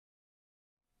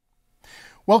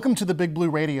Welcome to the Big Blue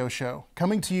Radio Show,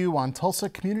 coming to you on Tulsa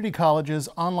Community College's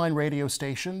online radio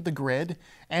station, The Grid,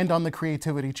 and on the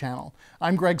Creativity Channel.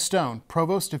 I'm Greg Stone,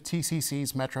 Provost of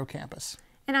TCC's Metro Campus.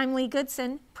 And I'm Lee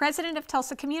Goodson, President of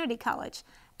Tulsa Community College.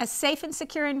 A safe and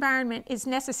secure environment is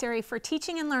necessary for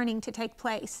teaching and learning to take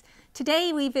place.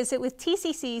 Today we visit with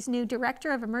TCC's new Director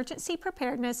of Emergency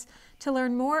Preparedness to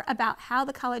learn more about how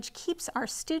the college keeps our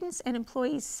students and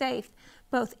employees safe,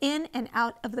 both in and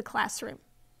out of the classroom.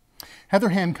 Heather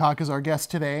Hancock is our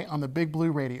guest today on the Big Blue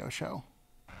Radio Show.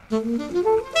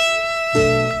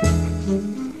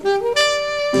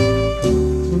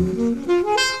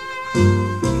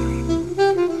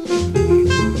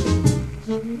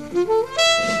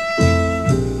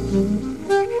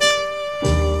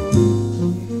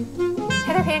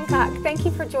 Heather Hancock, thank you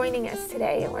for joining us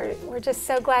today. We're just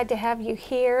so glad to have you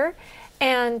here.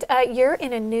 And you're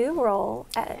in a new role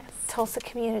at Tulsa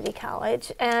Community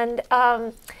College, and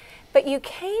but you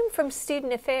came from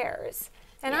student affairs,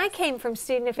 and I came from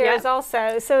student affairs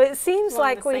also. So it seems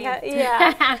like we have,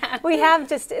 we have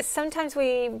just sometimes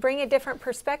we bring a different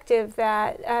perspective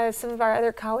that some of our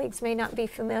other colleagues may not be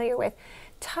familiar with.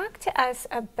 Talk to us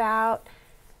about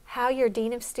how your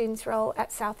Dean of Students role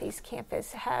at Southeast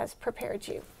Campus has prepared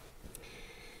you.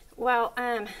 Well,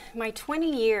 my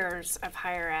 20 years of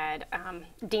higher ed,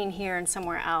 dean here and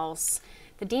somewhere else,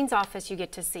 the dean's office, you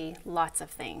get to see lots of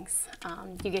things.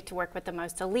 You get to work with the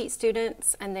most elite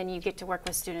students, and then you get to work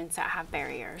with students that have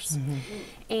barriers.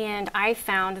 And I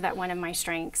found that one of my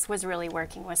strengths was really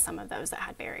working with some of those that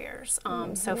had barriers.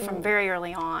 So from very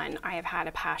early on, I have had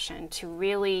a passion to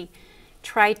really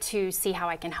try to see how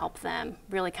I can help them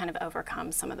really kind of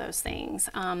overcome some of those things.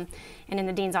 And in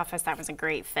the dean's office, that was a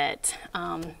great fit.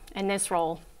 And this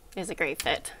role is a great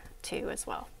fit too as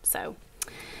well. So,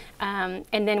 and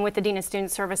then with the Dean of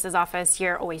Student Services office,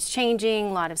 you're always changing,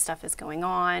 a lot of stuff is going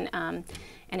on.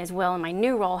 And as well in my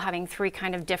new role, having three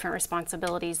kind of different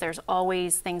responsibilities, there's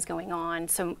always things going on.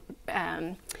 So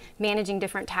managing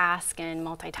different tasks and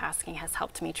multitasking has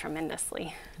helped me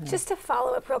tremendously. Just to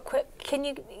follow up real quick, can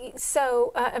you,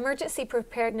 emergency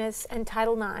preparedness and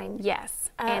Title IX.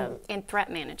 Yes, and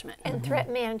threat management. And threat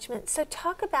management. So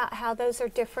talk about how those are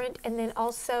different, and then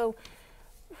also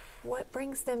what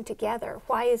brings them together.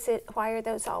 Why are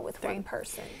those all with one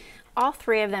person? All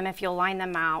three of them, if you'll line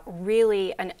them out,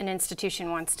 really an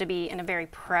institution wants to be in a very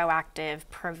proactive,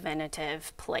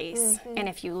 preventative place. And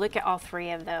if you look at all three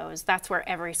of those, that's where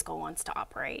every school wants to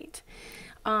operate.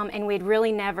 And we'd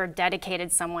really never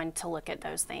dedicated someone to look at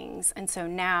those things. And so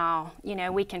now, you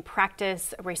know, we can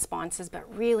practice responses,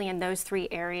 but really in those three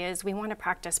areas, we want to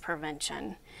practice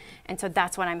prevention. And so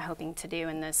that's what I'm hoping to do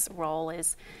in this role,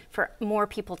 is for more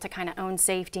people to kind of own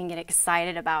safety and get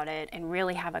excited about it and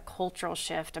really have a cultural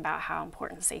shift about how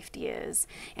important safety is.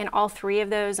 And all three of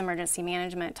those, emergency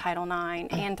management, Title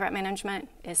IX, and threat management,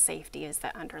 is safety is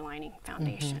the underlining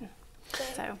foundation.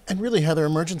 So. And really, Heather,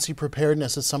 emergency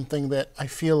preparedness is something that I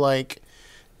feel like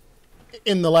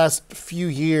in the last few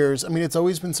years, I mean, it's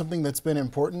always been something that's been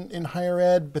important in higher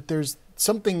ed, but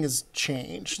something has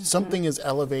changed, something is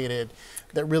elevated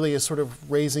that really is sort of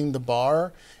raising the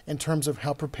bar in terms of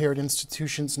how prepared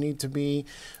institutions need to be.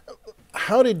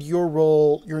 How did your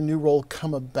new role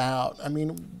come about? I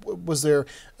mean, was there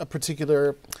a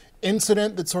particular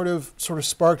incident that sort of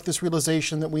sparked this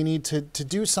realization that we need to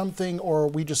do something, or are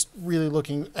we just really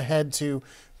looking ahead to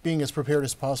being as prepared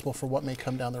as possible for what may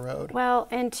come down the road? Well,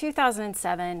 in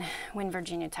 2007, when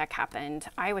Virginia Tech happened,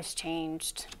 I was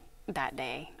changed that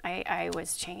day. I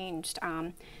was changed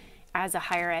as a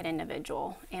higher ed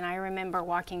individual. And I remember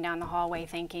walking down the hallway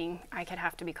thinking I could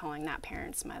have to be calling that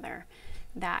parent's mother.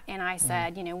 And I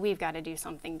said, you know, we've got to do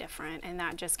something different, and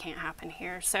that just can't happen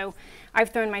here. So I've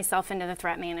thrown myself into the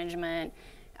threat management,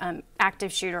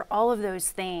 active shooter, all of those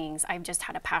things I've just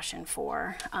had a passion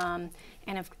for. And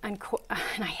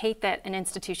I hate that an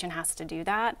institution has to do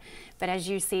that, but as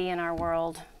you see in our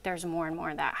world, there's more and more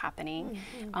of that happening.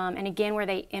 And again, where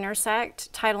they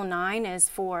intersect, Title IX is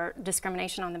for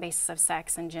discrimination on the basis of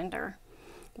sex and gender.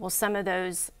 Well, some of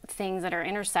those things that are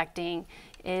intersecting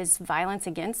is violence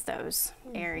against those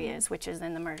areas, which is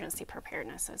in emergency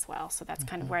preparedness as well. So that's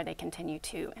kind of where they continue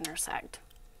to intersect.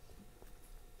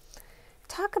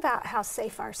 Talk about how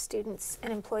safe our students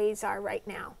and employees are right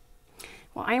now.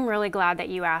 Well, I'm really glad that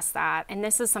you asked that, and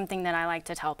this is something that I like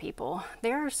to tell people.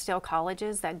 There are still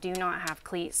colleges that do not have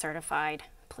CLEAT certified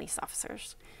police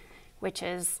officers, which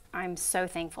is, I'm so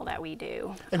thankful that we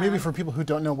do. And maybe for people who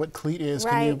don't know what CLEAT is,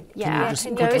 right. can you just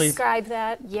can quickly describe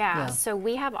that? Yeah, so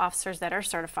we have officers that are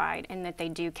certified and that they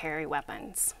do carry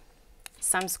weapons.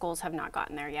 Some schools have not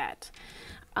gotten there yet.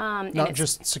 Not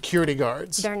just security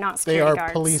guards. They're not security guards. They are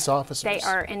guards. police officers. They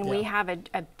are, and we have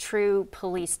a true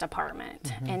police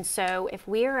department. And so if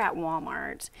we are at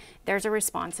Walmart, there's a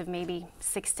response of maybe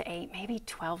 6 to 8, maybe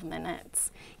 12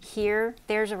 minutes. Here,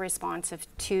 there's a response of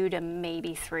 2 to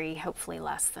maybe 3, hopefully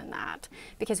less than that,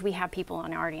 because we have people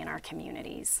already in our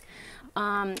communities.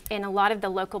 In a lot of the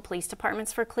local police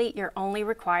departments for CLEAT, you're only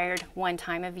required one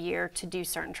time of year to do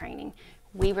certain training.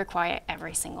 We require it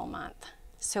every single month.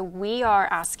 So we are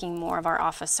asking more of our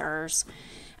officers,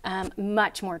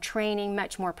 much more training,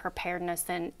 much more preparedness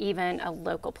than even a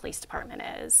local police department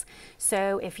is.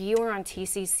 So if you are on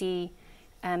TCC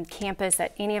campus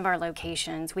at any of our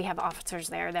locations, we have officers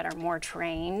there that are more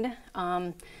trained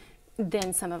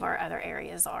than some of our other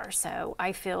areas are. So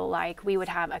I feel like we would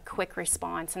have a quick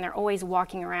response, and they're always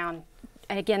walking around.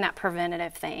 And again, that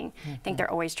preventative thing, I think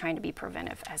they're always trying to be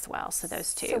preventive as well. So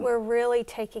those two. So we're really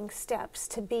taking steps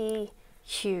to be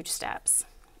huge steps.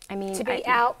 I mean, to be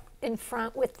out in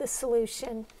front with the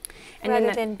solution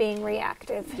rather than being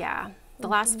reactive. Yeah. The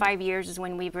last 5 years is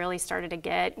when we've really started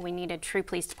to we need a true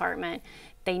police department.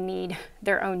 They need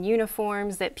their own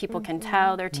uniforms that people can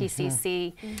tell they're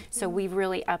TCC. So we've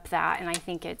really upped that, and I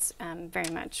think it's very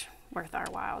much worth our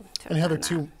while. And Heather,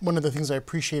 too, one of the things I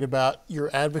appreciate about your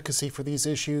advocacy for these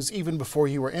issues, even before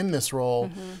you were in this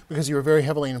role, because you were very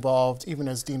heavily involved, even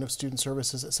as Dean of Student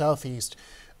Services at Southeast,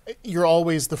 you're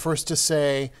always the first to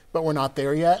say, but we're not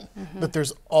there yet, that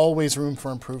there's always room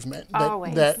for improvement.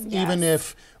 That even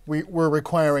if we're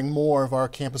requiring more of our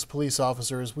campus police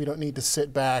officers, we don't need to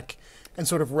sit back and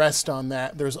sort of rest on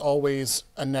that. There's always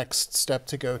a next step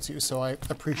to go to. So I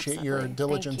appreciate your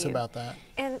diligence about that.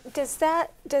 And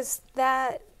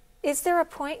is there a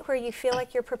point where you feel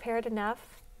like you're prepared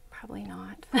enough? Probably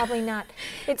not. Probably not.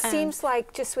 It seems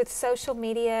like just with social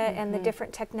media and the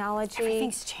different technology,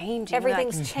 everything's changing.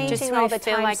 Everything's changing all the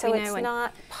time, like so it's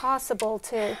not possible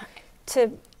to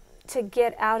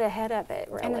get out ahead of it,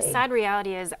 really. And the sad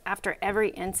reality is, after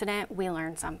every incident, we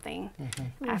learn something.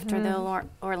 After the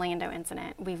Orlando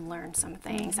incident, we've learned some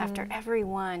things. After every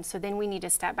one, so then we need to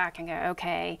step back and go,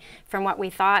 okay, from what we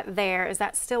thought there, is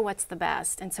that still what's the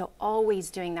best? And so always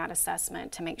doing that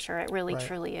assessment to make sure it really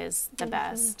truly is the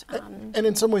best. And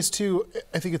in some ways, too,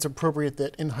 I think it's appropriate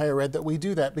that in higher ed that we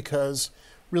do that, because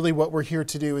really what we're here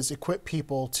to do is equip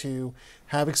people to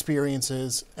have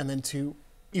experiences and then to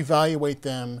evaluate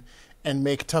them and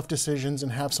make tough decisions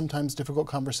and have sometimes difficult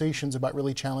conversations about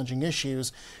really challenging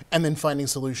issues, and then finding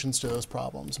solutions to those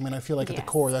problems. I mean, I feel like at the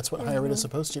core, that's what higher ed is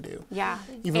supposed to do. Yeah.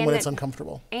 Even when it's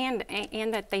uncomfortable. And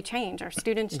that they change. Our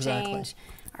students change.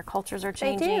 Our cultures are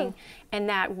changing. They do. And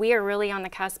that we are really on the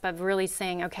cusp of really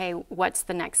saying, okay, what's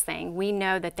the next thing? We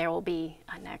know that there will be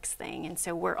a next thing. And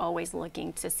so we're always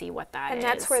looking to see what that is. And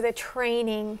that's where the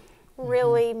training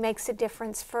really makes a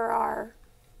difference for our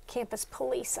campus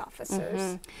police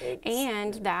officers.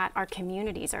 And that our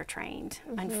communities are trained.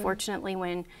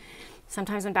 Unfortunately,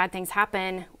 sometimes when bad things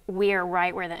happen, we are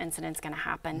right where the incident's going to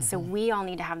happen. So we all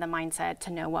need to have the mindset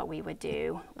to know what we would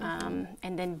do,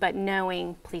 but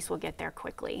knowing police will get there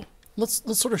quickly. Let's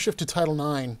sort of shift to Title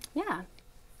IX. Yeah.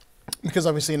 Because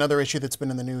obviously another issue that's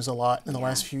been in the news a lot in the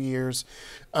last few years.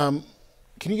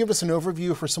 Can you give us an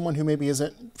overview for someone who maybe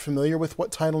isn't familiar with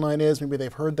what Title IX is? Maybe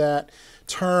they've heard that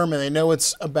term and they know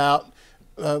it's about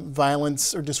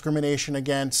violence or discrimination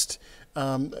against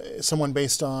someone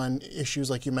based on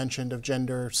issues like you mentioned of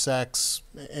gender, sex,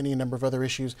 any number of other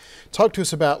issues. Talk to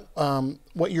us about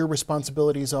what your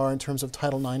responsibilities are in terms of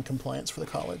Title IX compliance for the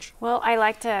college. Well, I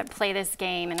like to play this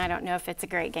game, and I don't know if it's a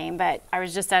great game, but I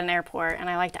was just at an airport, and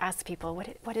I like to ask people,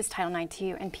 what is Title IX to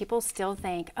you? And people still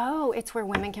think, oh, it's where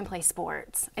women can play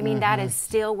sports. I mean, that is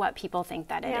still what people think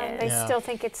that it is. They still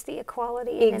think it's the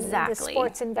equality and the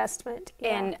sports investment.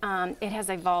 And it has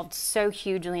evolved so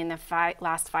hugely in the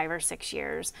last 5 or 6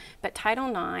 years. But Title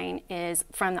IX is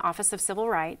from the Office of Civil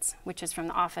Rights, which is from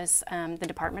the office, the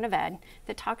Department of Ed,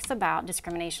 that talks about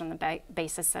discrimination on the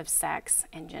basis of sex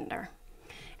and gender,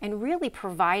 and really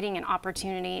providing an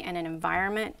opportunity and an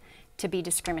environment to be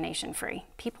discrimination free.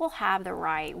 People have the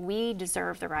right, we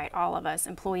deserve the right, all of us,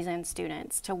 employees and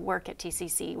students, to work at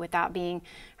TCC without being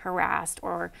harassed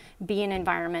or be in an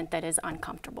environment that is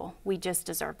uncomfortable. We just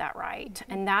deserve that right.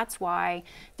 And that's why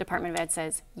the Department of Ed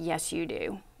says, yes, you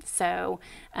do. So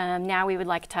now we would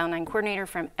like a Title IX coordinator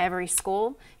from every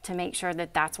school to make sure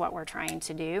that that's what we're trying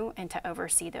to do and to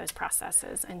oversee those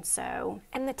processes. And so.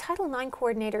 And the Title IX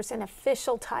coordinator is an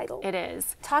official title. It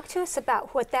is. Talk to us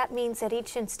about what that means at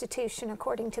each institution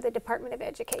according to the Department of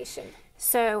Education.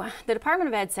 So the Department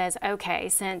of Ed says, okay,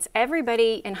 since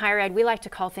everybody in higher ed, we like to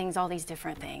call things all these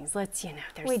different things. Let's,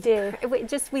 there's. We do.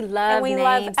 We love and we names.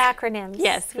 love acronyms.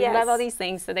 Yes, we love all these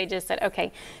things. So they just said,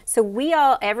 okay, so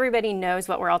everybody knows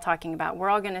what we're all talking about. We're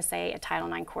all going to say a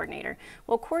Title IX coordinator.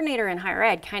 Well, coordinator in higher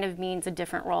ed kind of means a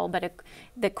different role, but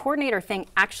the coordinator thing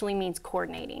actually means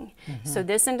coordinating. So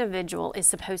this individual is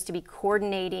supposed to be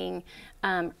coordinating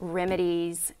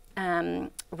remedies,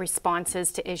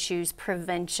 responses to issues,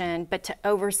 prevention, but to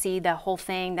oversee the whole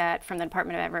thing that from the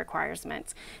Department of Ed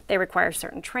requirements. They require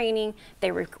certain training,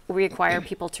 they require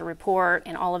people to report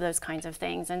and all of those kinds of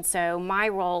things. And so my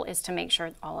role is to make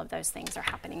sure all of those things are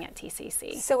happening at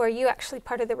TCC. So are you actually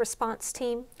part of the response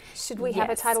team? Should we have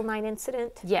a Title IX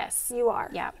incident? Yes. You are?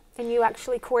 Yeah. And you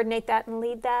actually coordinate that and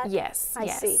lead that? Yes. I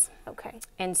see. Okay.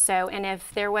 And so, and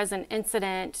if there was an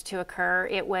incident to occur,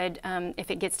 it would,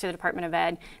 if it gets to the Department of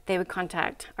Ed, they would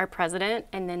contact our president,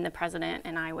 and then the president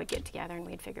and I would get together and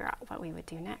we'd figure out what we would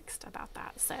do next about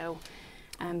that. So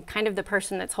I'm kind of the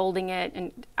person that's holding it,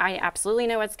 and I absolutely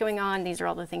know what's going on. These are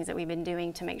all the things that we've been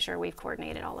doing to make sure we've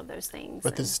coordinated all of those things.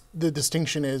 But the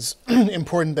distinction is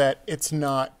important that it's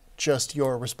not just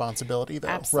your responsibility, though,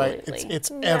 Absolutely. right? It's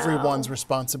everyone's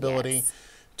responsibility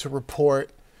to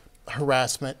report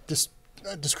harassment,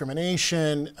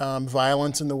 discrimination,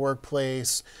 violence in the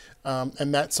workplace,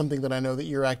 and that's something that I know that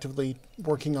you're actively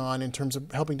working on in terms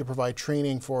of helping to provide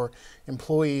training for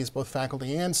employees, both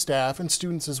faculty and staff, and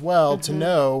students as well, to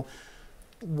know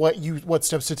what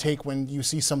steps to take when you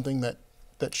see something that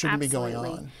shouldn't be going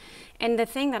on. And the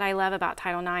thing that I love about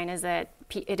Title IX is that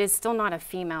it is still not a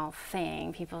female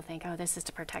thing. People think, oh, this is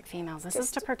to protect females. This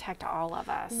is to protect all of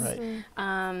us. Right.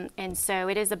 And so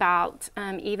it is about,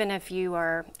 even if you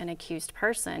are an accused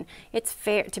person, it's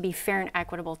fair to be fair and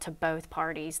equitable to both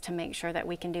parties to make sure that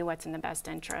we can do what's in the best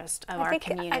interest of our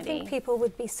community. I think people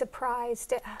would be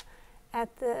surprised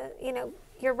at the,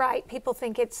 you're right. People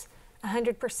think it's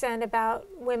 100% about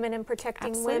women and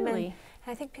protecting women.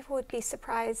 I think people would be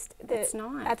surprised that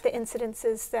at the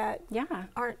incidences that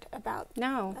aren't about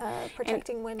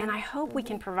protecting women. And I hope we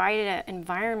can provide an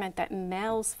environment that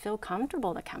males feel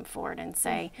comfortable to come forward and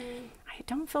say, I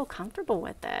don't feel comfortable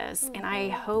with this. And I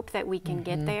hope that we can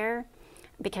get there,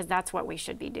 because that's what we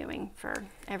should be doing for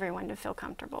everyone to feel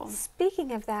comfortable.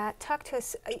 Speaking of that, talk to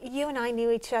us. You and I knew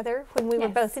each other when we were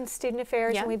both in student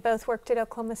affairs, and we both worked at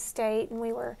Oklahoma State, and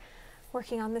we were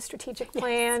working on the strategic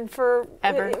plan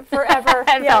forever. It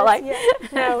felt like.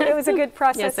 No, it was a good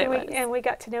process, and we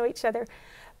got to know each other.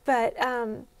 But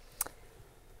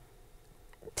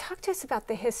talk to us about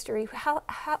the history.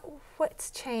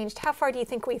 What's changed? How far do you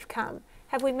think we've come?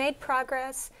 Have we made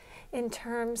progress in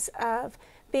terms of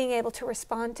being able to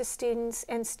respond to students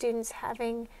and students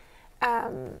having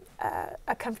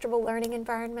a comfortable learning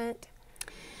environment?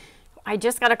 I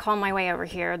just got a call my way over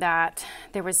here that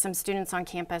there was some students on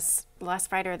campus last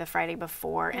Friday or the Friday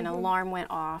before, an alarm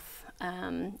went off,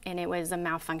 and it was a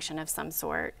malfunction of some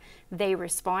sort. They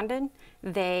responded.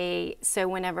 So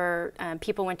whenever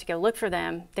people went to go look for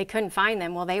them, they couldn't find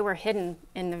them. Well, they were hidden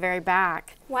in the very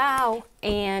back. Wow.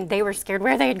 And they were scared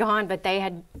where they had gone, but they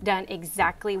had done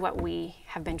exactly what we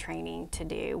have been training to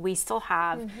do. We still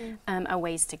have a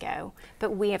ways to go,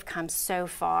 but we have come so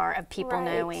far of people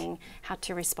knowing how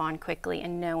to respond quickly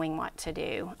and knowing what to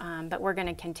do. But we're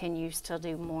going to continue to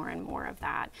do more and more of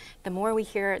that. The more we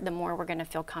hear it, the more we're going to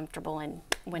feel comfortable. And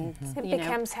when it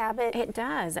becomes habit. It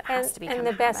does. It has to become and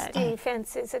the habit. best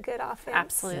defense is a good offense.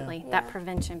 Absolutely. That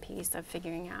prevention piece of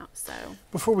figuring out. So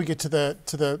before we get to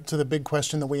the big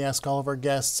question that we ask all of our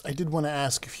guests, I did want to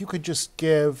ask if you could just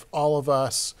give all of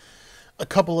us a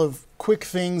couple of quick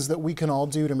things that we can all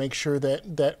do to make sure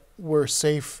that we're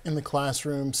safe in the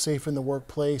classroom, safe in the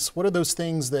workplace. What are those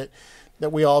things that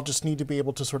we all just need to be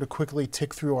able to sort of quickly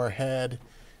tick through our head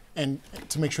and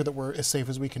to make sure that we're as safe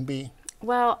as we can be?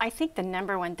 Well, I think the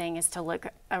number one thing is to look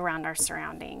around our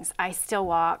surroundings. I still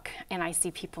walk and I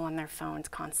see people on their phones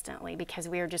constantly because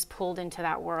we are just pulled into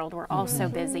that world. We're all so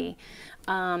busy.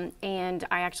 And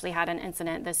I actually had an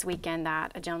incident this weekend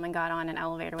that a gentleman got on an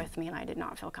elevator with me and I did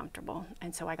not feel comfortable.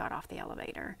 And so I got off the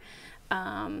elevator.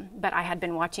 But I had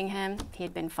been watching him, he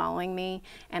had been following me,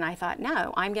 and I thought,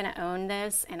 no, I'm gonna own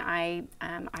this, and I'm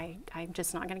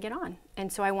just not gonna get on.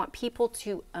 And so I want people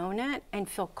to own it and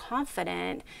feel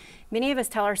confident. Many of us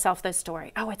tell ourselves this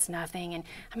story, oh, it's nothing, and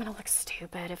I'm gonna look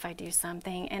stupid if I do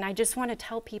something. And I just wanna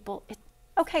tell people, it's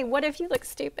okay, what if you look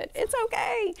stupid? It's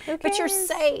okay, Who but you're cares?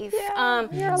 safe. Yeah,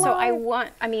 you're so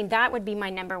alive. I mean, that would be my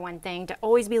number one thing, to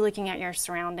always be looking at your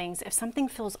surroundings. If something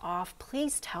feels off,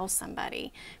 please tell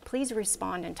somebody. Please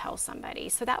respond and tell somebody.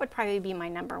 So that would probably be my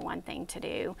number one thing to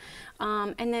do.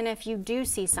 And then if you do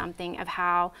see something of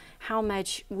how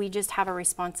much we just have a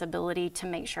responsibility to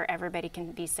make sure everybody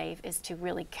can be safe, is to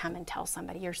really come and tell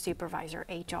somebody, your supervisor,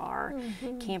 HR,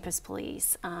 campus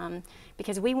police,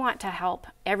 because we want to help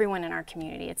everyone in our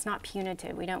community. It's not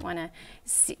punitive. We don't want to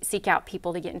seek out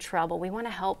people to get in trouble. We want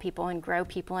to help people and grow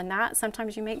people, and that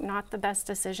sometimes you make not the best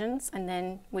decisions, and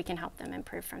then we can help them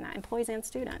improve from that, employees and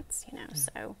students, you know.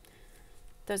 So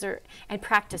those are, and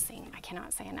practicing, I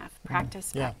cannot say enough.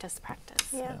 Practice, practice,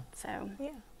 practice. Yeah.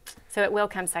 So it will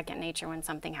come second nature when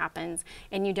something happens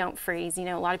and you don't freeze. You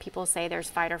know, a lot of people say there's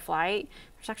fight or flight.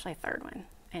 There's actually a third one,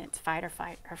 and it's fight or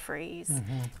fight or freeze.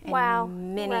 And Wow.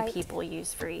 many people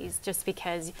use freeze just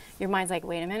because your mind's like,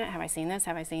 wait a minute, have I seen this?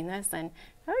 Have I seen this? And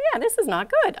oh yeah, this is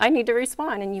not good. I need to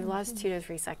respond. And you've lost 2 to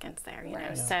 3 seconds there, you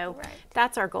know. So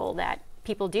that's our goal, that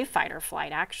people do fight or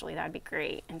flight. Actually, that'd be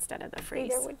great instead of the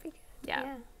freeze. Either would be good.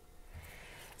 Yeah.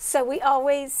 So we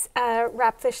always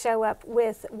wrap the show up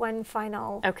with one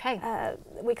final,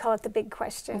 we call it the big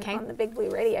question on the Big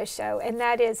Blue Radio Show, and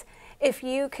that is, if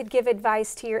you could give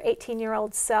advice to your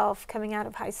 18-year-old self coming out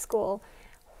of high school,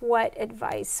 what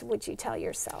advice would you tell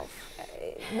yourself,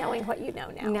 knowing what you know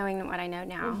now? Knowing what I know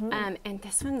now. And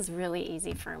this one's really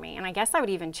easy for me. And I guess I would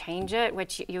even change it,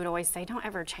 which you would always say, don't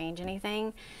ever change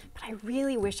anything. But I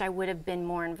really wish I would have been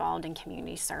more involved in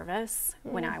community service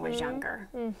when I was younger.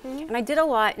 And I did a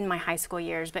lot in my high school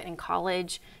years, but in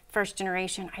college, first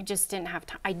generation, I just didn't have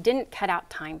time. I didn't cut out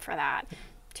time for that.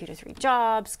 2 to 3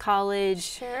 jobs,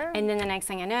 college, and then the next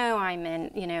thing I know, I'm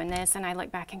in, you know, in this, and I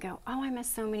look back and go, oh, I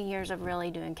missed so many years of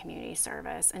really doing community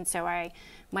service. And so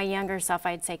my younger self,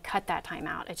 I'd say, cut that time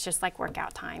out. It's just like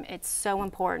workout time. It's so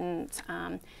important.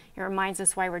 It reminds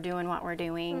us why we're doing what we're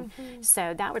doing.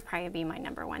 So that would probably be my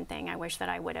number one thing. I wish that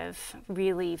I would have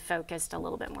really focused a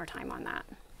little bit more time on that.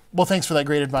 Well, thanks for that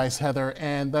great advice, Heather.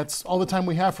 And that's all the time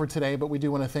we have for today, but we do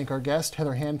want to thank our guest,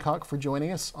 Heather Hancock, for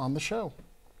joining us on the show.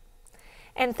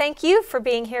 And thank you for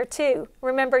being here too.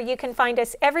 Remember, you can find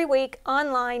us every week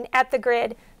online at The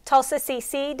Grid,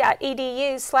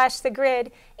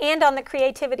 tulsacc.edu/thegrid, and on the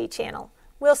Creativity channel.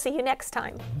 We'll see you next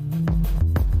time.